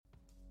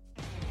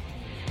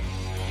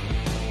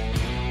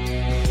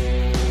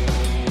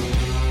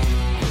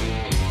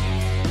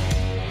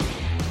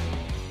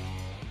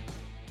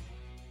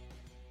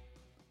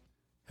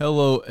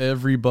Hello,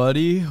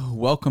 everybody.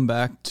 Welcome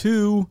back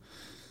to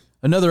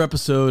another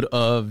episode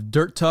of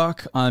Dirt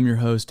Talk. I'm your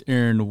host,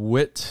 Aaron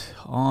Witt,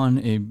 on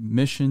a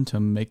mission to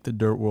make the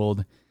dirt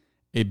world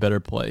a better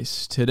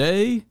place.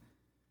 Today,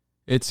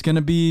 it's going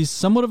to be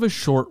somewhat of a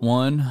short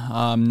one,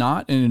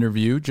 not an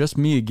interview, just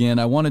me again.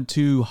 I wanted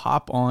to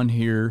hop on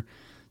here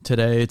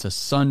today. It's a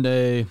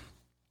Sunday,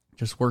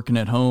 just working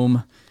at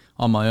home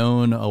on my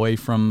own, away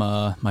from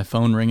my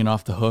phone ringing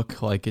off the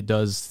hook like it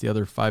does the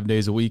other 5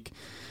 days a week.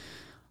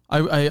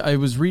 I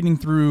was reading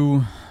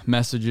through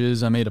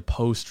messages. I made a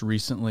post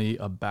recently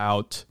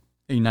about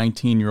a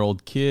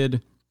 19-year-old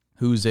kid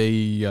who's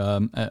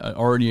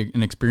already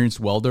an experienced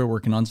welder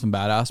working on some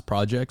badass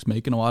projects,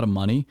 making a lot of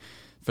money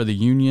for the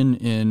union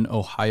in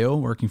Ohio,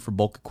 working for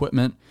Bulk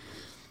Equipment,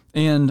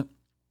 and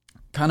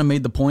kind of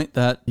made the point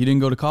that he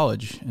didn't go to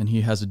college and he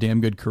has a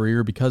damn good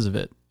career because of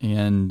it.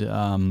 And,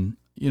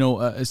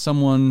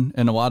 someone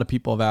and a lot of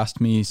people have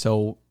asked me,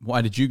 so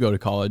why did you go to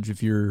college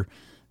if you're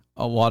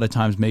a lot of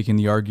times making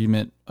the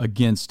argument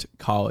against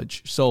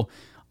college? So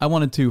I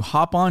wanted to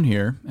hop on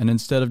here, and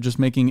instead of just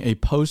making a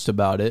post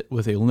about it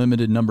with a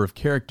limited number of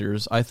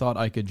characters, I thought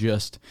I could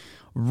just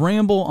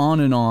ramble on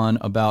and on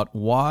about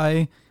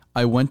why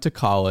I went to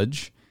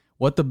college,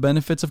 what the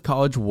benefits of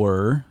college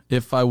were,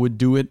 if I would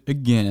do it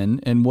again,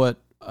 and what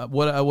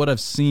I've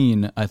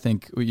seen, I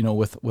think,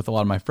 with a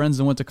lot of my friends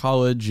that went to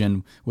college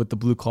and with the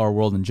blue collar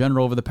world in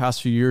general over the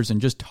past few years, and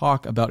just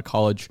talk about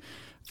college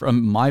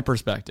from my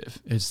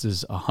perspective. This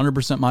is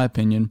 100% my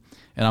opinion,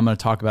 and I'm going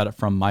to talk about it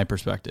from my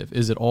perspective.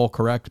 Is it all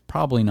correct?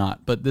 Probably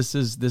not, but this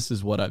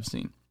is what I've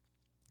seen.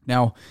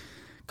 Now,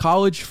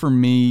 college for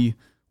me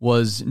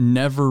was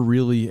never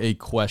really a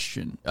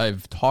question.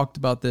 I've talked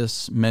about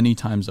this many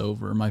times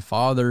over. My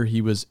father, he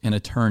was an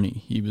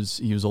attorney. He was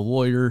a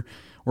lawyer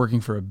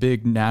working for a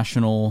big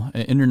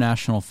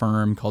international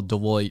firm called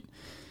Deloitte.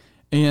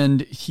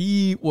 And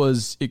he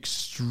was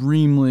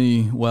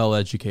extremely well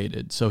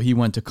educated. So he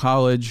went to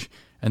college,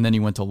 and then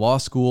he went to law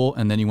school,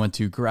 and then he went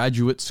to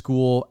graduate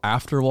school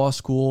after law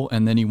school,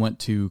 and then he went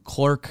to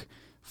clerk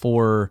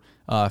for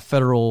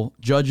federal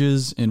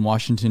judges in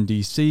Washington,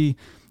 D.C.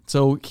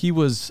 So he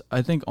was,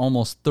 I think,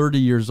 almost 30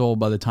 years old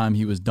by the time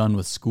he was done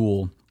with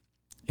school.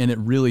 And it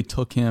really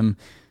took him,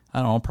 I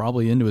don't know,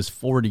 probably into his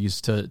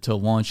 40s to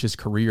launch his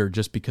career,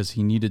 just because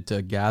he needed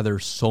to gather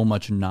so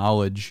much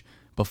knowledge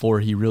before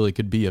he really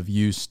could be of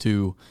use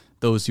to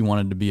those he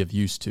wanted to be of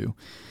use to.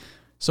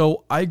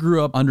 So I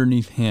grew up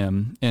underneath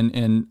him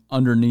and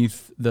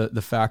underneath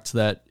the fact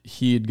that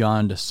he had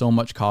gone to so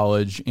much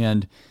college,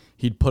 and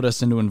he'd put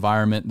us into an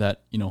environment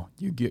that,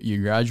 you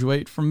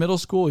graduate from middle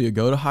school, you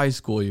go to high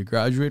school, you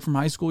graduate from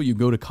high school, you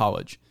go to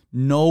college.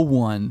 No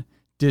one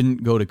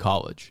didn't go to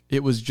college.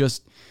 It was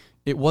just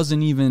a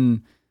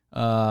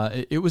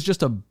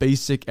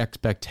basic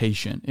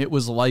expectation. It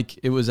was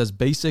as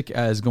basic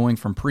as going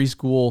from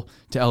preschool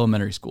to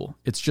elementary school.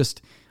 It's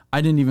just, I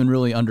didn't even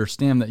really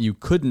understand that you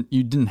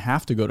didn't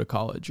have to go to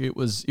college. It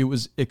was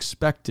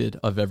expected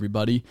of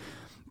everybody,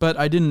 but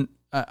I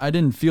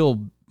didn't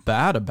feel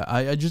bad about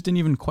it. I just didn't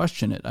even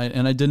question it.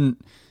 I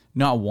didn't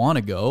not want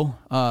to go.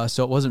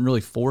 So it wasn't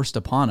really forced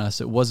upon us.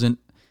 It wasn't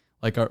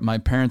like my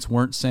parents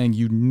weren't saying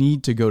you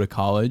need to go to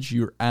college.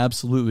 You're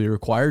absolutely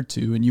required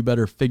to, and you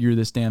better figure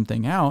this damn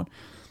thing out.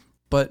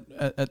 But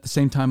at the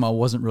same time, I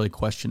wasn't really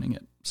questioning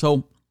it.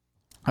 So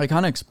I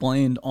kind of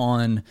explained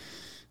on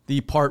the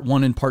part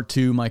 1 and part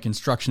 2, my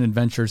construction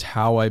adventures,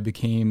 how I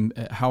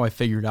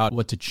figured out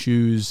what to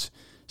choose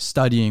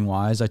studying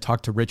wise. I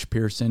talked to Rich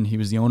Pearson. He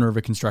was the owner of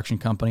a construction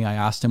company. I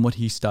asked him what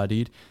he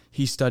studied.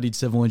 He studied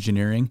civil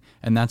engineering,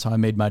 and that's how I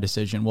made my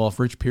decision. Well, if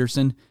Rich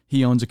Pearson,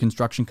 he owns a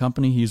construction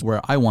company, he's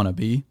where I want to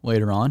be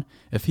later on.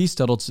 If he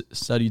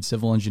studied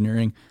civil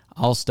engineering,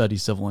 I'll study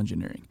civil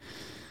engineering.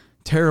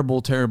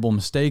 Terrible, terrible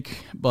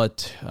mistake,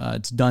 but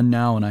it's done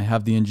now, and I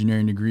have the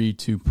engineering degree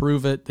to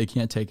prove it. They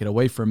can't take it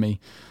away from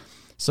me.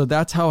 So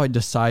that's how I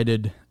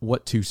decided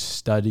what to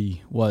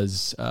study,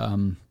 was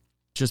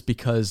just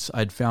because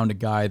I'd found a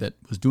guy that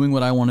was doing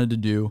what I wanted to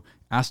do,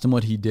 asked him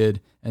what he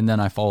did, and then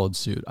I followed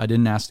suit. I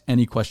didn't ask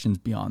any questions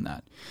beyond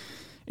that.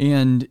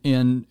 And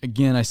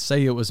again, I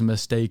say it was a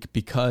mistake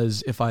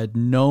because if I had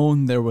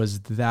known there was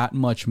that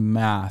much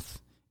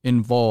math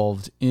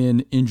involved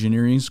in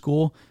engineering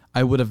school,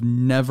 I would have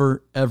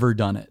never, ever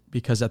done it,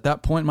 because at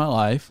that point in my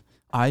life,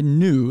 I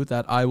knew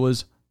that I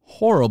was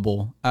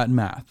horrible at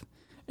math.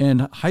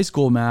 And high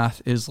school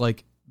math is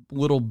like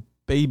little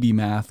baby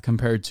math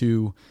compared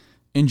to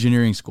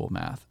engineering school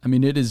math. I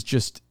mean, it is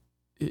just,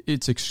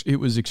 it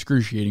was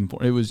excruciating.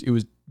 It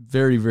was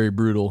very, very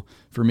brutal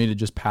for me to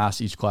just pass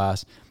each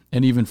class.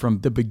 And even from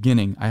the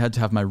beginning, I had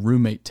to have my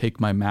roommate take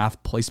my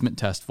math placement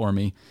test for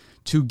me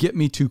to get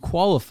me to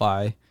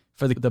qualify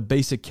for the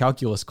basic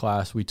calculus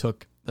class we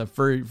took the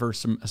very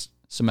first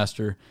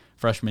semester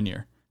freshman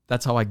year.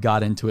 That's how I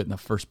got into it in the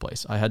first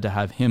place. I had to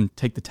have him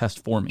take the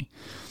test for me.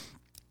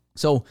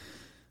 So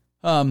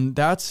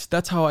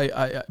that's how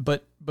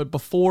but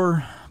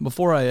before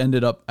I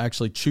ended up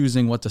actually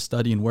choosing what to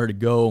study and where to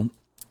go,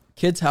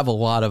 kids have a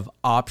lot of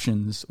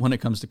options when it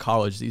comes to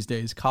college these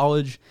days.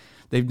 College,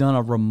 they've done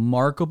a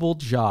remarkable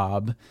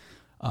job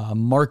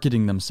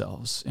marketing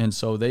themselves. And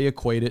so they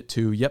equate it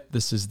to, yep,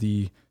 this is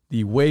the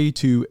way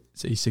to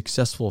a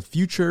successful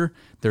future.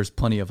 There's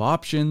plenty of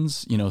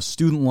options,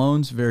 student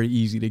loans, very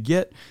easy to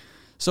get.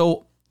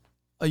 So,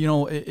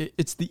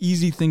 it's the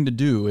easy thing to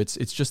do. It's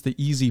just the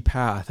easy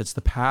path. It's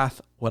the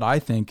path, what I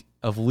think,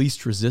 of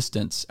least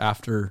resistance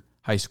after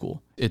high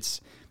school.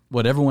 It's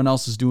what everyone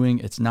else is doing.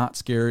 It's not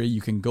scary.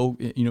 You can go,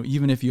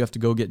 even if you have to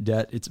go get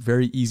debt, it's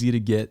very easy to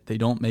get. They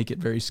don't make it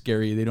very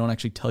scary. They don't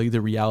actually tell you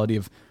the reality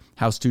of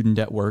how student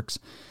debt works.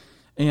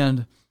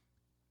 And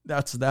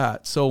that's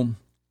that. So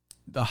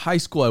the high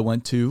school I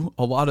went to,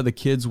 a lot of the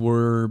kids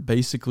were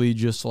basically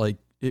just like,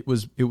 it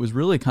was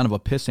really kind of a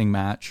pissing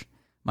match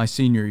my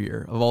senior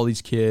year of all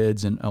these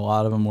kids. And a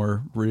lot of them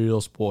were real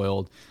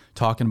spoiled,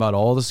 talking about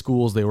all the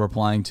schools they were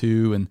applying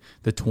to and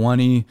the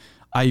 20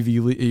 Ivy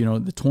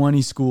League, the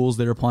 20 schools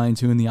they're applying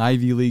to in the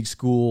Ivy League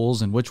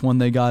schools and which one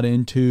they got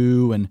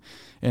into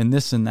and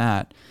this and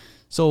that.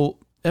 So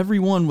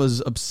everyone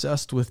was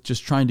obsessed with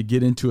just trying to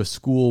get into a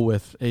school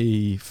with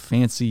a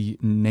fancy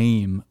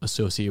name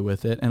associated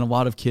with it. And a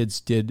lot of kids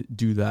did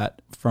do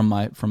that from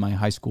my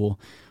high school.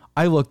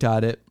 I looked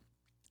at it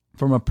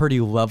from a pretty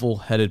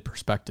level-headed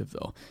perspective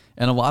though.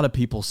 And a lot of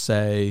people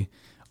say,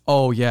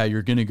 oh yeah,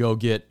 you're going to go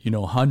get,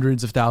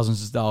 hundreds of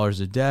thousands of dollars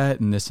of debt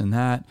and this and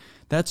that.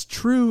 That's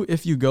true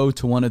if you go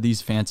to one of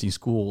these fancy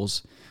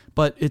schools,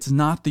 but it's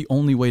not the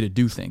only way to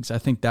do things. I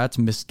think that's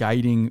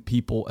misguiding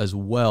people as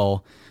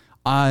well.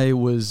 I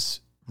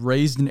was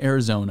raised in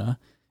Arizona,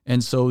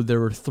 and so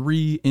there were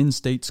 3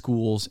 in-state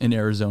schools in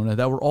Arizona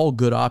that were all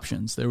good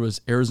options. There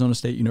was Arizona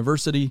State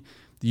University,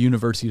 the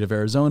University of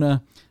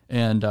Arizona,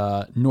 and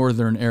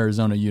Northern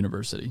Arizona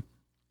University.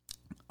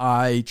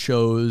 I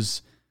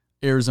chose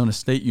Arizona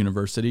State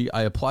University.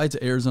 I applied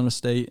to Arizona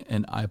State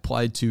and I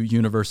applied to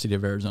University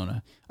of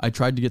Arizona. I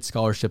tried to get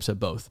scholarships at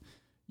both,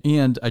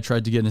 and I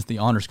tried to get into the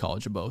honors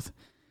college at both.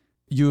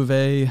 U of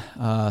A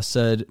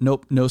said,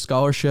 nope, no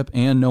scholarship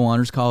and no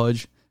honors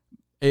college.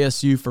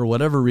 ASU, for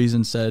whatever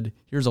reason, said,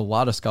 here's a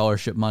lot of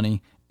scholarship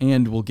money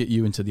and we'll get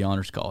you into the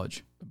honors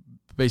college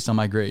based on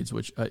my grades,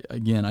 which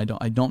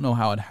I don't know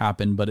how it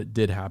happened, but it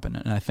did happen.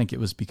 And I think it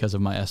was because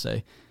of my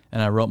essay,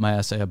 and I wrote my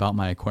essay about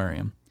my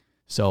aquarium.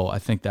 So I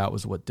think that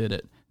was what did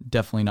it.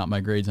 Definitely not my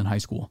grades in high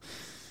school.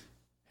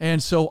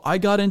 And so I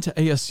got into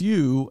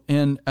ASU,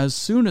 and as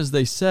soon as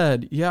they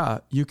said, yeah,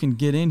 you can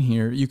get in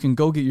here, you can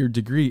go get your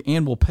degree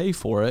and we'll pay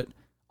for it,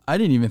 I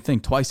didn't even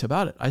think twice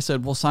about it. I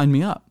said, well, sign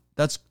me up.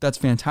 That's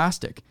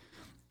fantastic.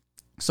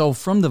 So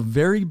from the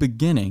very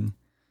beginning,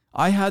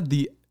 I had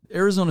the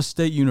Arizona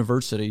State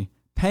University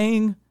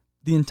paying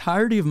the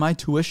entirety of my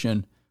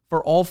tuition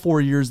for all 4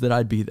 years that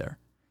I'd be there.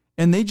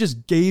 And they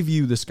just gave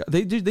you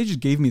they just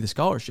gave me the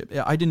scholarship.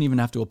 I didn't even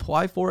have to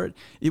apply for it.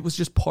 It was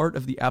just part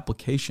of the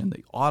application.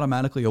 They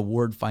automatically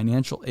award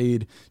financial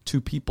aid to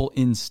people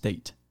in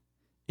state.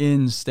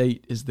 In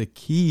state is the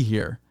key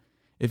here.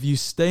 If you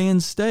stay in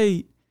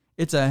state,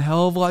 it's a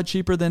hell of a lot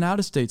cheaper than out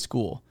of state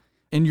school.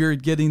 And you're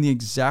getting the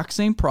exact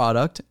same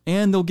product,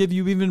 and they'll give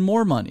you even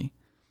more money.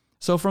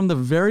 So from the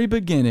very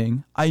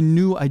beginning, I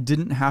knew I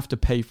didn't have to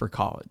pay for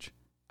college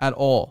at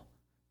all.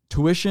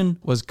 Tuition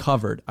was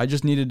covered. I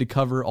just needed to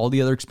cover all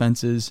the other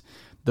expenses,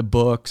 the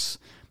books,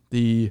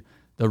 the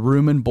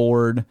room and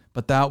board,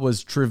 but that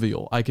was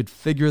trivial. I could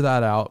figure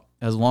that out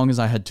as long as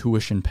I had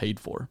tuition paid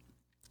for.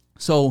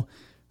 So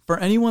for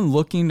anyone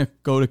looking to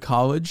go to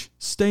college,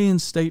 stay in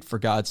state for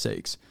God's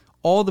sakes.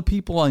 All the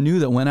people I knew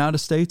that went out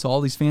of state to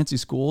all these fancy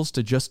schools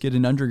to just get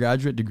an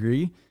undergraduate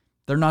degree,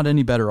 they're not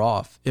any better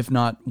off. If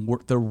not,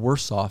 they're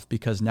worse off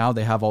because now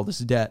they have all this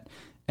debt.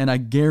 And I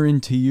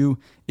guarantee you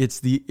it's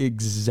the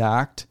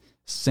exact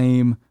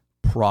same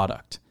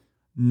product.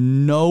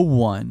 No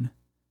one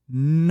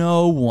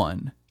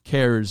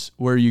cares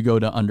where you go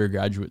to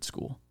undergraduate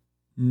school.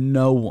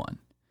 No one.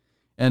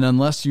 And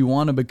unless you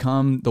want to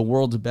become the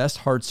world's best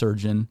heart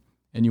surgeon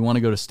and you want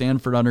to go to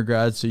Stanford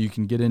undergrad so you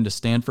can get into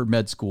Stanford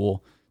med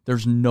school,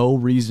 there's no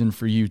reason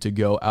for you to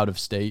go out of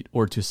state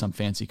or to some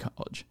fancy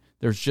college.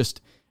 There's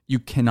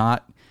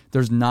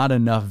not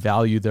enough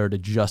value there to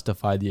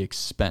justify the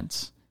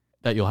expense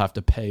that you'll have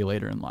to pay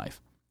later in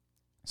life.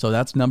 So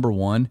that's number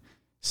one.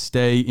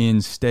 Stay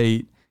in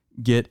state,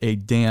 get a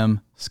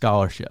damn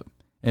scholarship.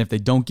 And if they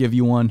don't give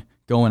you one,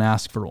 go and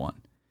ask for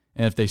one.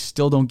 And if they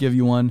still don't give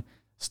you one,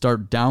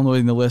 start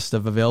downloading the list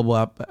of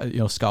available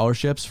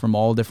scholarships from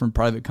all different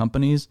private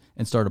companies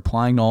and start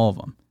applying to all of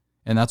them.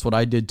 And that's what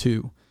I did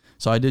too.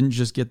 So I didn't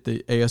just get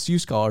the ASU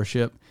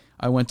scholarship.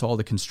 I went to all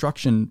the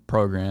construction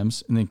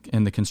programs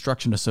and the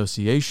construction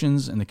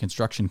associations and the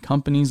construction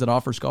companies that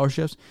offer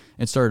scholarships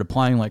and started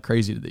applying like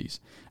crazy to these.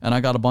 And I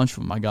got a bunch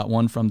of them. I got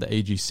one from the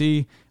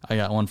AGC. I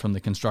got one from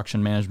the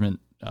construction management,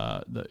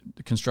 the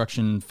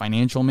construction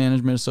financial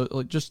management. So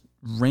like just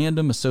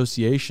random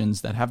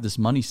associations that have this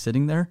money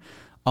sitting there.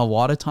 A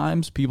lot of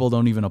times people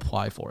don't even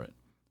apply for it.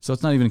 So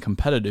it's not even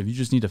competitive. You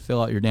just need to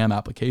fill out your damn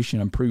application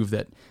and prove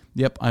that,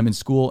 yep, I'm in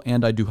school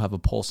and I do have a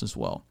pulse as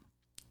well.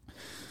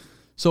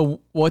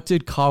 So what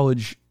did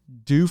college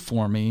do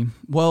for me?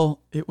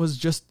 Well, it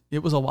was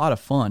a lot of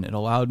fun. It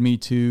allowed me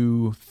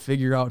to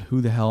figure out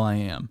who the hell I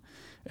am.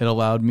 It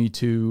allowed me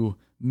to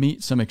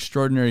meet some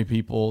extraordinary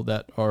people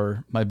that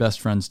are my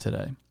best friends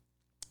today.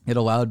 It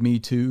allowed me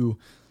to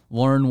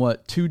learn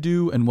what to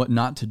do and what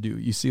not to do.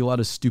 You see a lot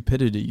of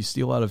stupidity. You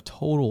see a lot of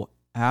total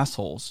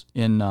assholes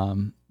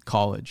in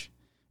college.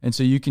 And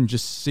so you can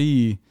just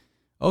see,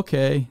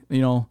 okay,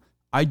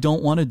 I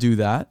don't want to do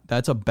that.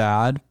 That's a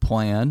bad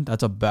plan.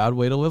 That's a bad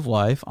way to live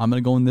life. I'm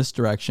going to go in this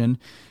direction.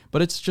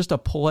 But it's just a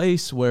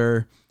place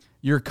where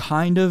you're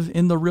kind of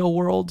in the real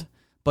world,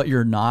 but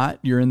you're not.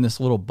 You're in this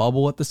little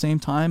bubble at the same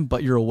time,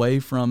 but you're away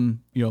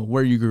from,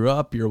 where you grew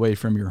up. You're away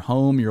from your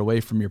home. You're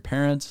away from your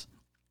parents.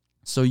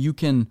 So you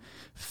can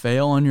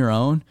fail on your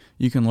own.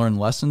 You can learn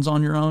lessons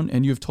on your own,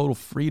 and you have total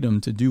freedom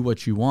to do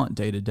what you want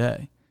day to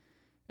day.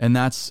 And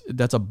that's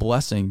a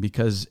blessing,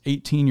 because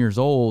 18 years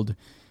old,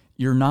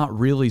 you're not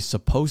really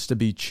supposed to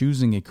be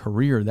choosing a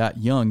career that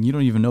young. You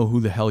don't even know who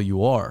the hell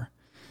you are.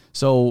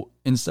 So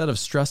instead of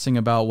stressing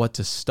about what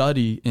to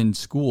study in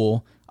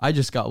school, I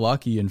just got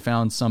lucky and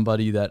found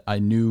somebody that I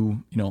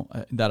knew,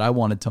 that I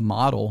wanted to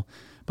model.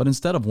 But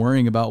instead of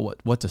worrying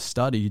about what to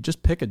study, just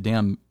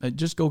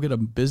just go get a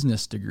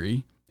business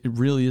degree. It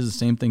really is the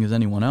same thing as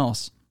anyone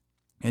else.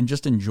 And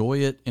just enjoy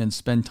it and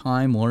spend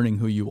time learning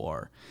who you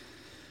are.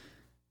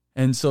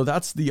 And so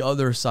that's the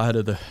other side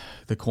of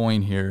the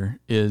coin here,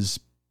 is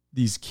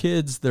these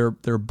kids, they're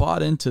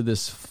bought into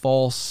this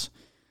false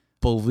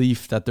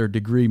belief that their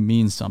degree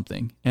means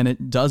something, and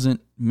it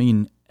doesn't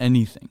mean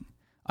anything.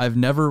 I've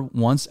never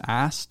once been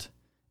asked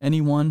by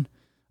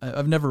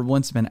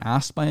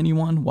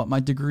anyone what my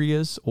degree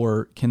is,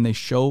 or can I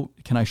show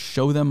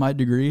them my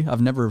degree?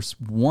 I've never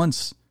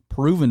once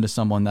proven to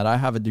someone that I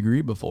have a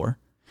degree before.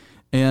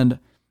 And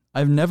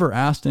I've never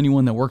asked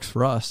anyone that works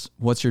for us,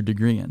 what's your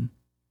degree in?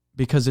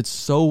 Because it's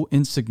so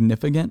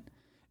insignificant.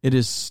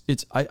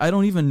 I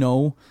don't even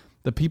know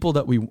the people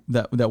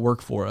that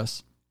work for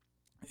us.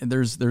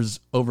 There's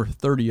over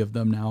 30 of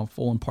them now,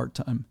 full and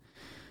part-time.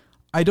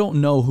 I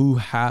don't know who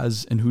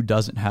has and who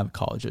doesn't have a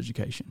college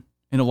education.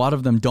 And a lot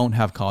of them don't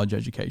have college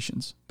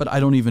educations, but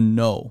I don't even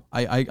know.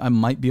 I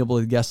might be able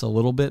to guess a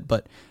little bit,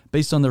 but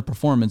based on their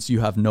performance, you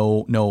have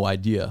no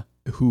idea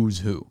who's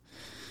who.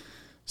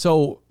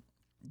 So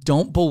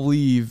don't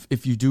believe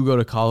if you do go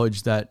to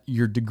college that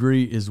your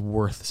degree is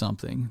worth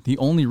something. The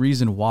only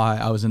reason why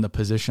I was in the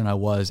position I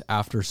was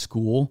after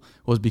school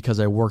was because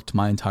I worked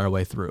my entire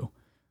way through.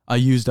 I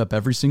used up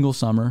every single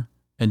summer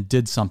and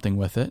did something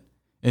with it.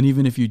 And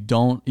even if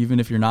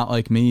you're not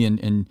like me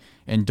and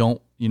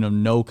don't,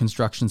 know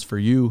construction's for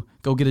you,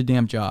 go get a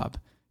damn job.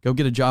 Go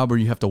get a job where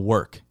you have to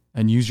work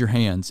and use your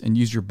hands and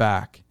use your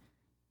back.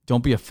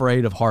 Don't be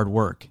afraid of hard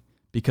work,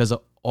 because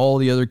all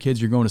the other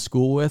kids you're going to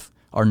school with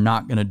are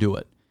not going to do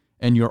it.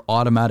 And you're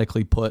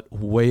automatically put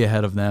way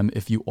ahead of them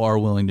if you are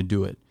willing to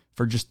do it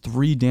for just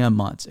 3 damn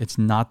months. It's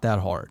not that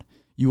hard.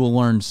 You will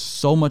learn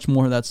so much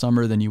more that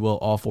summer than you will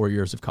all 4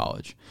 years of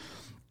college.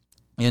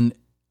 And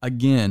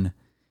again,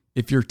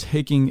 if you're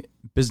taking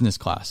business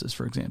classes,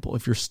 for example,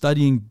 if you're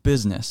studying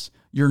business,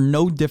 you're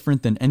no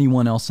different than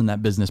anyone else in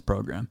that business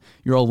program.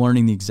 You're all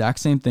learning the exact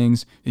same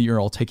things. You're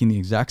all taking the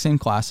exact same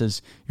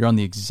classes. You're on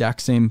the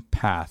exact same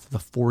path, the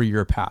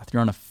 4-year path.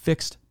 You're on a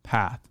fixed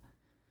path.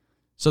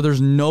 So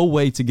there's no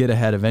way to get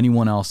ahead of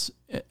anyone else,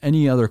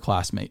 any other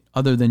classmate,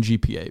 other than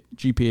GPA.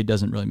 GPA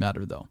doesn't really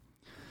matter, though.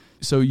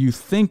 So you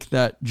think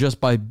that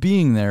just by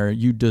being there,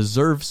 you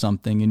deserve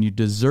something, and you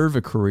deserve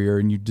a career,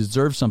 and you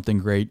deserve something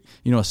great,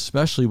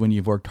 especially when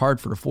you've worked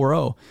hard for a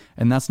 4.0.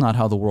 And that's not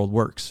how the world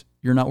works.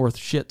 You're not worth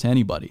shit to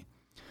anybody.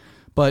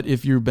 But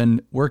if you've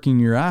been working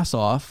your ass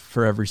off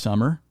for every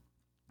summer,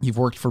 you've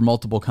worked for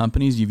multiple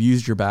companies, you've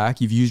used your back,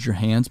 you've used your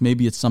hands,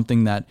 maybe it's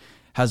something that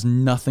has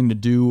nothing to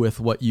do with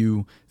what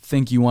you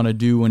think you want to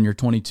do when you're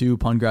 22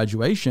 upon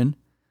graduation,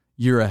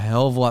 you're a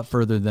hell of a lot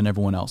further than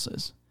everyone else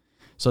is.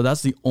 So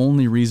that's the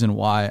only reason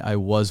why I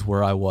was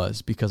where I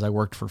was, because I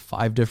worked for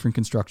 5 different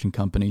construction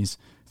companies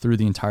through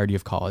the entirety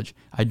of college.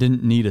 I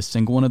didn't need a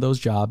single one of those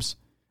jobs.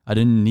 I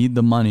didn't need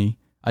the money.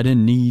 I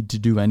didn't need to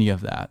do any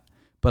of that,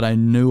 but I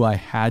knew I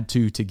had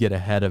to get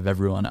ahead of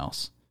everyone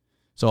else.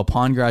 So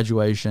upon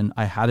graduation,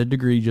 I had a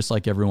degree just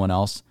like everyone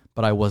else,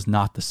 but I was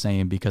not the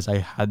same because I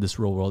had this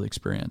real world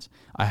experience.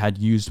 I had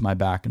used my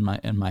back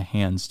and my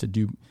hands to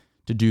do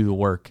the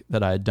work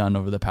that I had done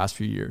over the past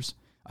few years.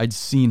 I'd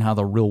seen how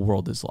the real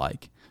world is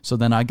like. So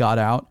then I got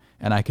out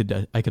and I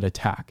could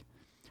attack.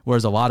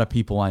 Whereas a lot of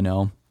people I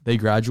know, they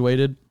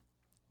graduated.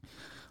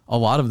 A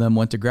lot of them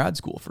went to grad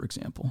school, for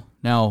example.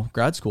 Now,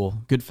 grad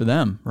school, good for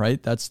them,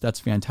 right? That's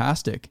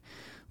fantastic.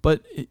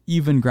 But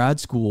even grad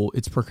school,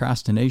 it's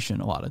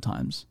procrastination a lot of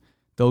times.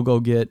 They'll go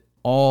get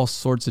all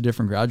sorts of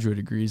different graduate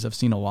degrees. I've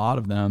seen a lot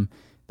of them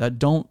that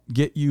don't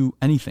get you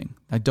anything,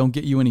 that don't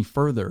get you any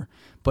further.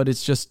 But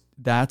it's just,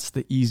 that's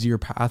the easier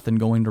path than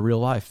going to real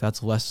life.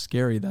 That's less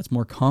scary. That's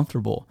more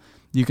comfortable.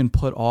 You can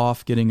put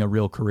off getting a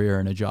real career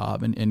and a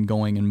job and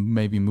going and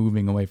maybe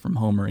moving away from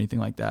home or anything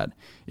like that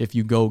if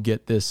you go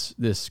get this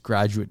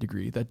graduate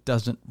degree that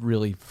doesn't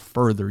really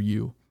further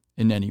you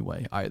in any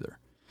way either.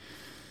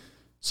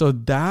 So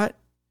that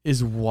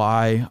is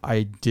why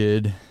I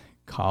did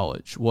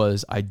college.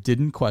 Was I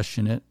didn't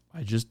question it.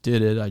 I just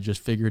did it. I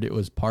just figured it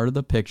was part of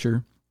the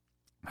picture.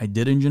 I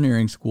did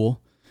engineering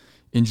school.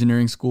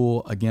 Engineering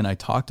school, again, I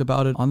talked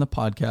about it on the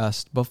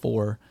podcast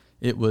before.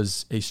 It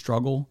was a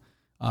struggle.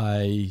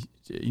 I,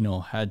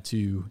 had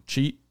to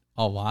cheat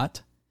a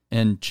lot,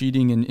 and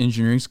cheating in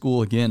engineering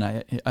school,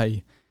 again,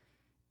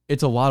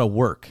 it's a lot of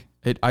work.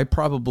 We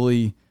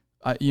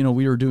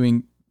were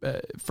doing,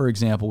 for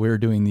example, we were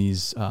doing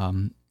these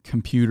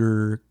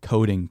computer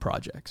coding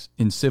projects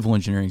in civil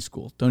engineering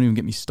school. Don't even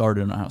get me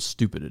started on how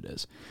stupid it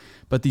is.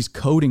 But these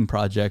coding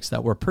projects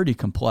that were pretty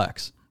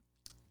complex,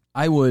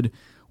 I would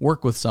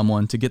work with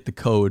someone to get the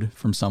code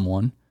from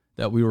someone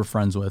that we were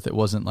friends with. It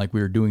wasn't like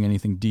we were doing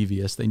anything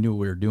devious. They knew what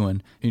we were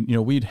doing.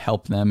 We'd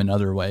help them in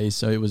other ways.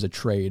 So it was a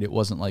trade. It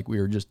wasn't like we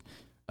were just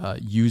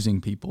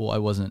using people. I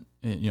wasn't,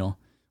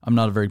 I'm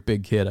not a very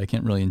big kid. I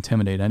can't really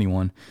intimidate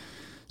anyone.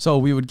 So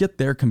we would get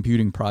their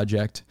computing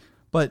project,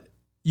 but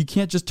you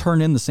can't just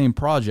turn in the same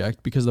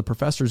project because the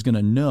professor is going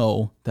to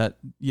know that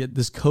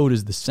this code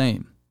is the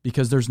same,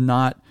 because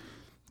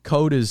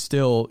code is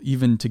still,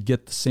 even to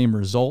get the same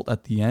result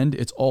at the end,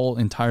 it's all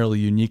entirely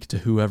unique to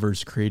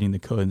whoever's creating the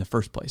code in the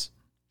first place.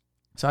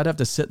 So I'd have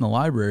to sit in the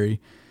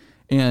library,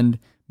 and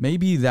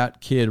maybe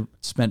that kid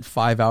spent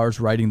 5 hours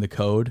writing the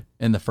code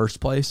in the first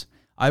place.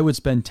 I would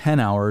spend 10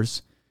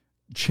 hours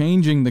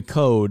changing the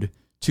code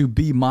to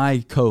be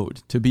my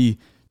code, to be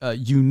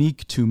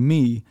unique to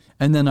me,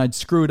 and then I'd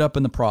screw it up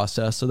in the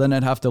process. So then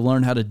I'd have to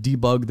learn how to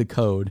debug the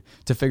code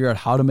to figure out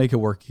how to make it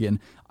work again.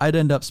 I'd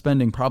end up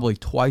spending probably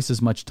twice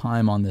as much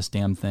time on this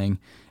damn thing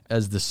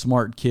as the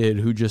smart kid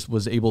who just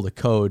was able to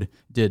code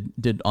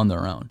did on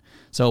their own.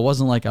 So it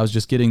wasn't like I was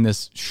just getting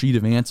this sheet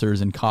of answers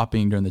and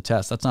copying during the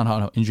test. That's not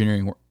how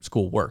engineering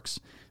school works.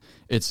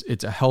 It's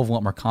a hell of a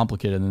lot more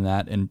complicated than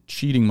that, and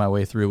cheating my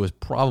way through was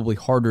probably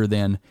harder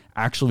than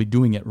actually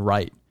doing it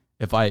right.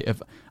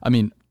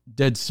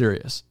 Dead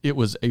serious. It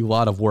was a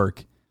lot of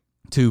work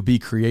to be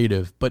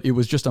creative, but it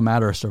was just a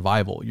matter of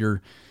survival.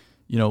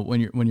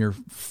 When you're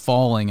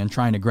falling and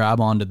trying to grab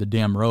onto the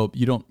damn rope,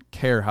 you don't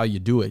care how you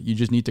do it. You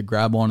just need to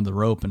grab onto the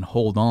rope and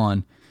hold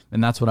on.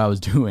 And that's what I was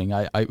doing.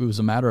 It was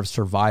a matter of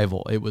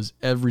survival. It was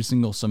every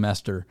single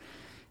semester.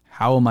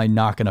 How am I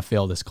not going to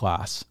fail this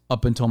class?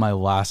 Up until my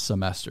last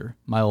semester.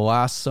 My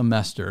last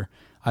semester,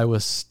 I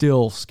was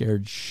still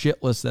scared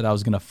shitless that I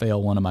was going to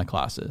fail one of my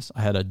classes.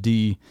 I had a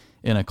D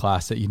in a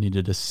class that you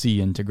needed a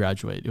C in to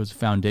graduate. It was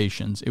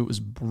foundations. It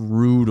was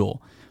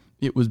brutal.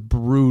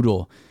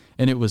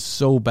 And it was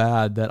so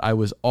bad that I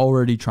was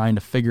already trying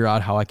to figure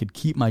out how I could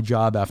keep my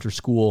job after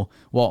school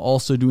while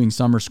also doing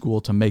summer school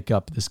to make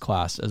up this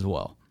class as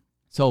well.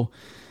 So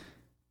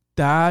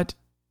that,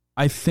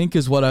 I think,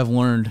 is what I've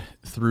learned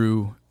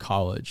through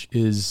college,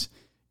 is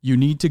you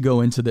need to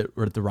go into the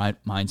right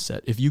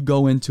mindset. If you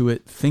go into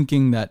it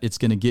thinking that it's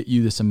going to get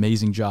you this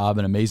amazing job,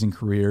 an amazing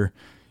career,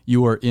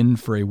 you are in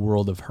for a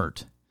world of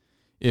hurt.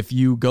 If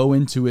you go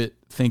into it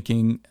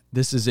thinking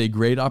this is a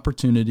great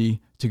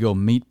opportunity to go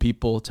meet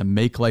people, to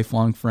make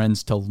lifelong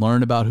friends, to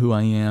learn about who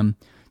I am,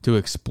 to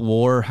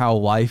explore how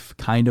life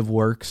kind of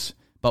works,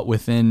 but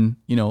within,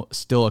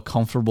 still a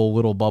comfortable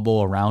little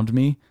bubble around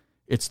me,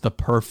 it's the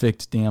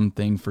perfect damn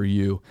thing for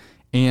you.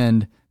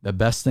 And the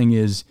best thing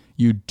is,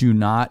 you do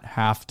not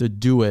have to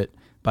do it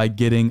by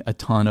getting a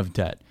ton of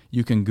debt.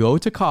 You can go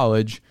to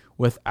college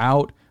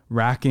without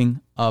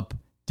racking up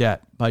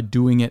debt by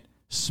doing it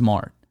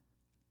smart.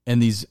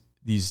 And these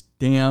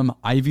damn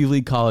Ivy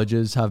League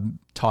colleges have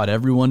taught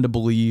everyone to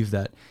believe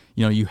that,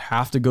 you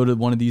have to go to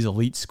one of these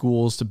elite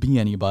schools to be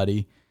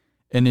anybody.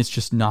 And it's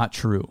just not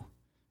true.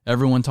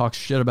 Everyone talks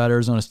shit about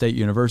Arizona State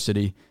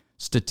University.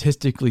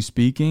 Statistically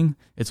speaking,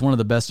 it's one of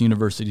the best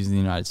universities in the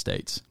United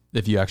States,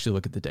 if you actually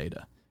look at the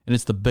data. And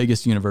it's the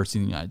biggest university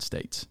in the United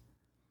States.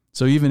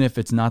 So even if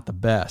it's not the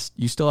best,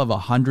 you still have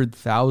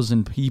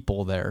 100,000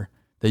 people there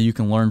that you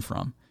can learn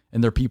from.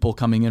 And there are people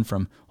coming in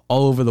from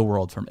all over the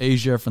world, from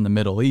Asia, from the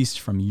Middle East,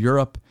 from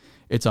Europe.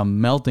 It's a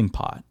melting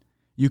pot.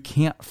 You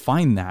can't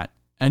find that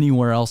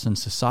anywhere else in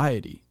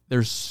society.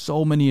 There's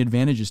so many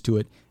advantages to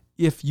it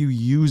if you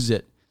use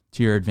it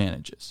to your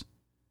advantages.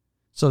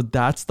 So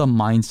that's the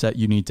mindset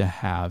you need to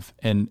have,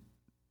 and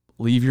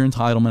leave your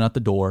entitlement at the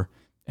door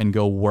and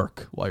go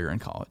work while you're in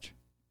college.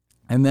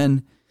 And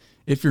then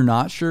if you're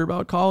not sure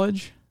about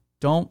college,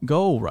 don't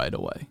go right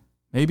away.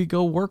 Maybe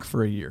go work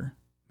for a year.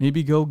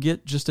 Maybe go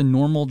get just a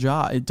normal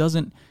job.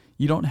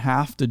 You don't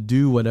have to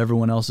do what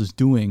everyone else is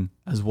doing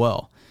as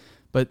well.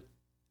 But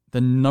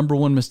the number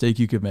one mistake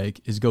you could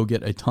make is go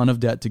get a ton of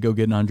debt to go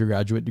get an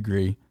undergraduate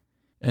degree.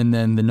 And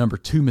then the number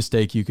two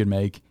mistake you could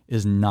make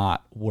is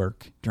not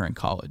work during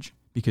college,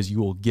 because you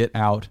will get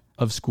out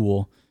of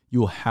school. You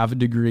will have a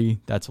degree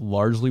that's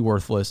largely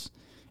worthless,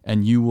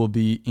 and you will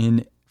be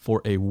in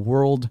for a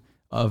world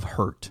of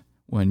hurt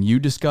when you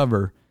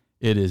discover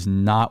it is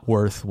not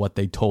worth what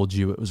they told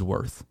you it was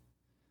worth.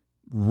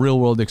 Real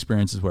world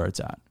experience is where it's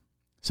at.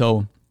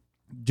 So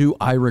do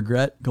I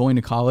regret going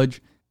to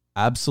college?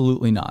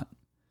 Absolutely not.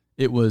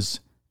 It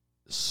was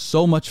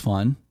so much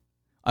fun.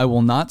 I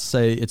will not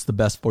say it's the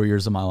best 4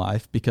 years of my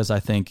life, because I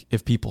think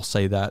if people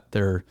say that,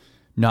 they're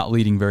not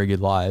leading very good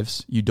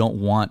lives. You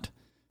don't want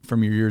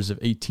from your years of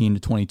 18 to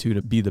 22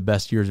 to be the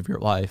best years of your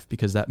life,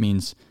 because that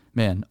means,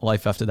 man,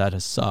 life after that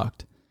has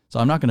sucked. So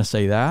I'm not going to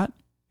say that,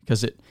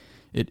 because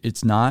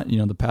it's not.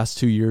 The past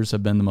 2 years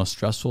have been the most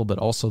stressful, but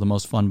also the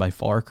most fun by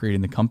far,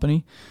 creating the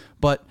company.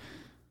 But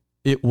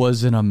it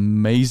was an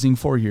amazing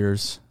 4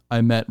 years.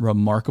 I met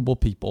remarkable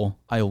people.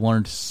 I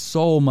learned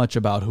so much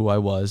about who I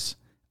was.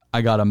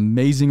 I got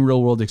amazing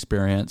real world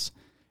experience,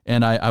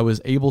 and I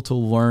was able to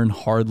learn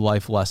hard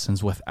life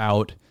lessons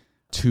without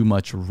too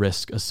much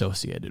risk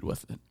associated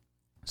with it.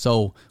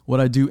 So would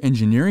I do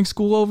engineering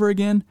school over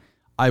again?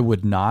 I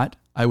would not.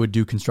 I would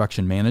do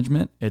construction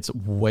management. It's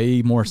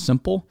way more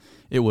simple.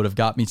 It would have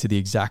got me to the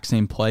exact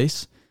same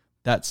place.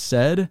 That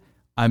said,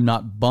 I'm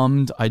not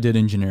bummed I did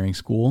engineering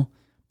school,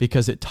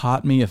 because it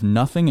taught me, if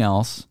nothing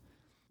else,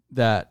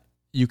 that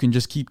you can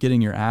just keep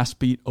getting your ass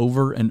beat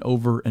over and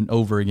over and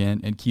over again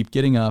and keep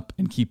getting up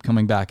and keep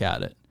coming back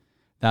at it.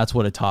 That's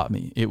what it taught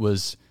me. It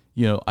was,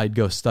 I'd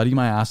go study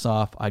my ass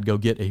off. I'd go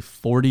get a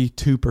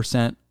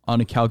 42%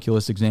 on a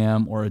calculus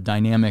exam or a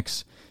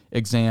dynamics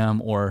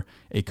exam or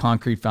a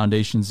concrete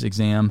foundations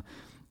exam.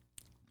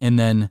 And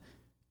then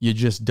you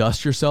just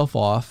dust yourself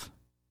off,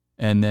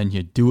 and then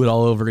you do it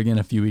all over again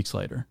a few weeks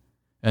later.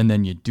 And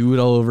then you do it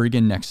all over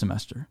again next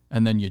semester.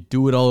 And then you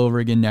do it all over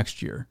again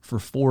next year. For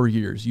 4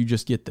 years, you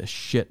just get the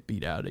shit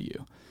beat out of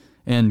you.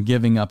 And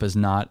giving up is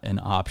not an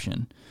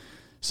option.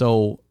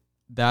 So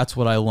that's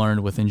what I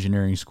learned with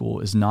engineering school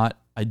is not,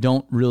 I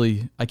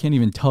can't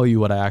even tell you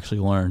what I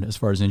actually learned as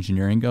far as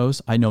engineering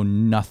goes. I know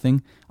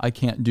nothing. I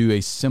can't do a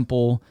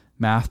simple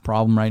math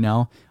problem right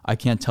now. I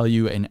can't tell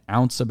you an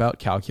ounce about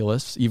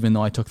calculus, even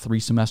though I took 3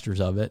 semesters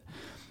of it.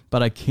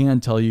 But I can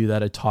tell you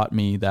that it taught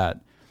me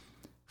that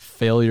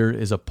failure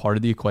is a part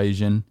of the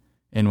equation.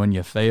 And when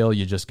you fail,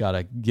 you just got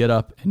to get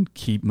up and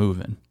keep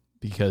moving,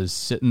 because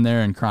sitting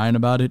there and crying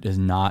about it is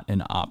not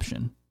an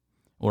option,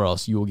 or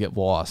else you will get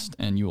lost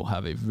and you will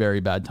have a very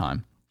bad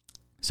time.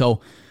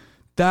 So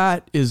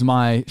that is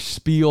my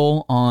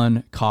spiel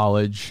on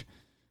college.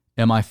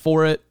 Am I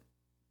for it?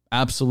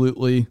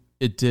 Absolutely.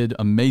 It did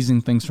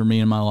amazing things for me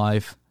in my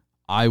life.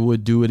 I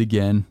would do it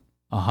again,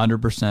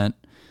 100%.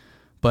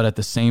 But at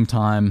the same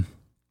time,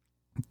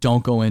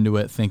 don't go into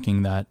it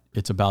thinking that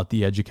it's about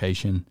the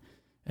education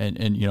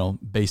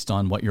and based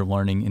on what you're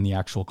learning in the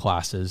actual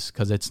classes,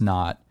 because it's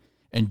not.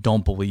 And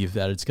don't believe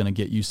that it's going to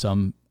get you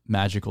some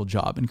magical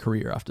job and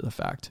career after the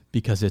fact,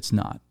 because it's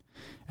not.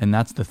 And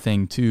that's the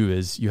thing too,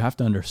 is you have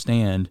to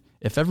understand,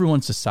 if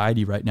everyone's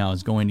society right now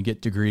is going to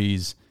get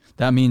degrees,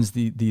 that means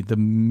the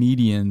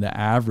median, the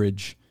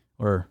average,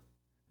 or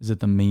is it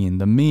the mean?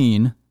 The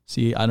mean,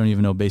 see, I don't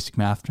even know basic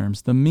math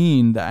terms. The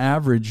mean, the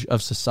average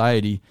of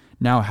society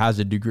now has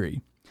a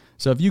degree.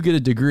 So if you get a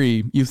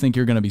degree, you think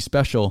you're going to be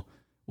special.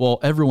 Well,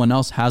 everyone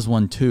else has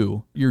one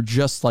too. You're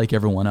just like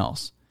everyone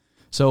else.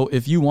 So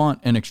if you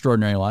want an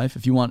extraordinary life,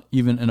 if you want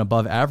even an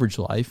above average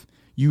life,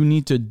 you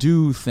need to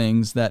do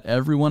things that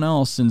everyone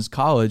else in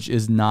college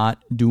is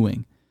not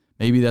doing.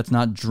 Maybe that's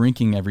not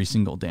drinking every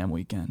single damn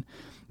weekend.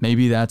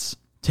 Maybe that's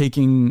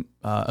taking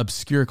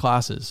obscure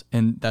classes,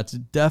 and that's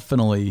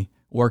definitely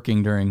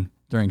working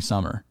during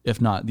summer, if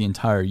not the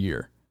entire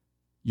year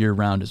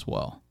round as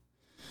well.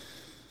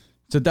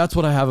 So that's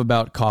what I have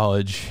about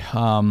college.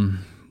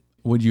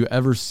 Would you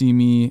ever see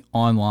me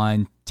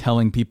online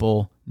telling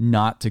people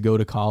not to go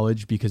to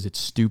college because it's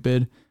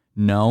stupid?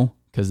 No,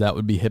 because that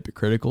would be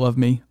hypocritical of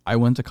me. I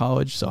went to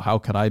college, so how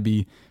could I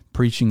be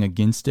preaching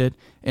against it?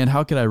 And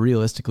how could I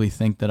realistically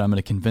think that I'm going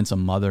to convince a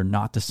mother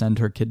not to send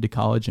her kid to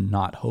college and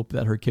not hope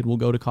that her kid will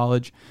go to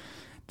college?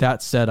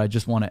 That said, I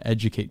just want to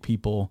educate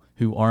people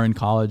who are in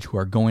college, who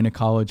are going to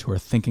college, who are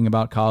thinking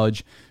about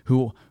college,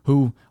 who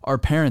are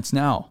parents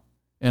now,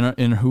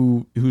 and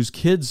whose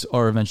kids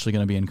are eventually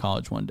going to be in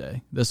college one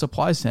day. This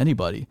applies to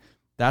anybody.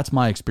 That's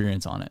my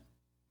experience on it.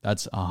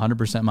 That's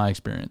 100% my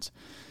experience.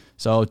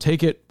 So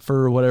take it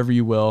for whatever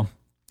you will.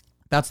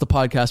 That's the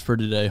podcast for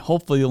today.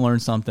 Hopefully you'll learn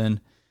something.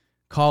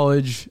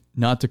 College,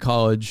 not to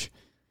college,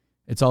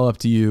 it's all up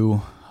to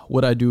you.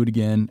 Would I do it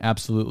again?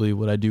 Absolutely.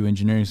 Would I do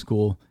engineering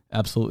school?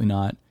 Absolutely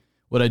not.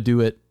 Would I do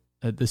it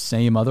the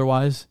same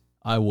otherwise?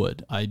 I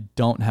would. I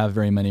don't have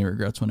very many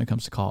regrets when it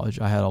comes to college.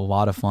 I had a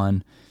lot of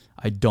fun.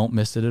 I don't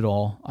miss it at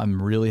all.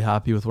 I'm really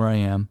happy with where I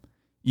am,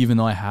 even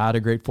though I had a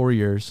great 4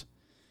 years.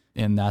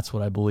 And that's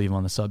what I believe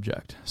on the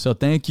subject. So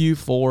thank you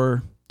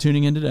for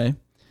tuning in today.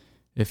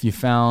 If you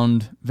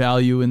found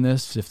value in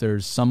this, if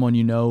there's someone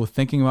you know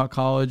thinking about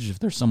college, if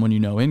there's someone you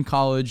know in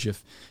college,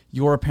 if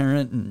you're a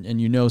parent and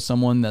you know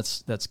someone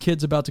that's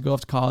kids about to go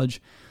off to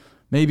college,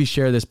 maybe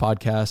share this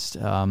podcast.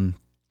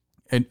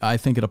 And I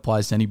think it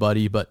applies to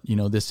anybody, but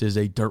this is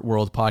a Dirt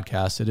World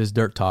podcast. It is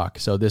Dirt Talk.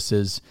 So this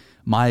is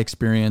my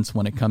experience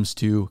when it comes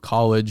to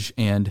college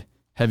and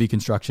heavy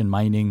construction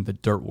mining, the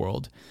dirt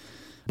world.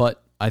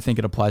 But I think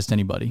it applies to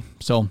anybody.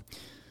 So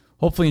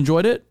hopefully you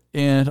enjoyed it,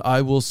 and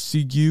I will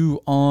see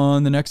you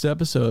on the next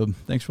episode.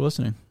 Thanks for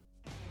listening.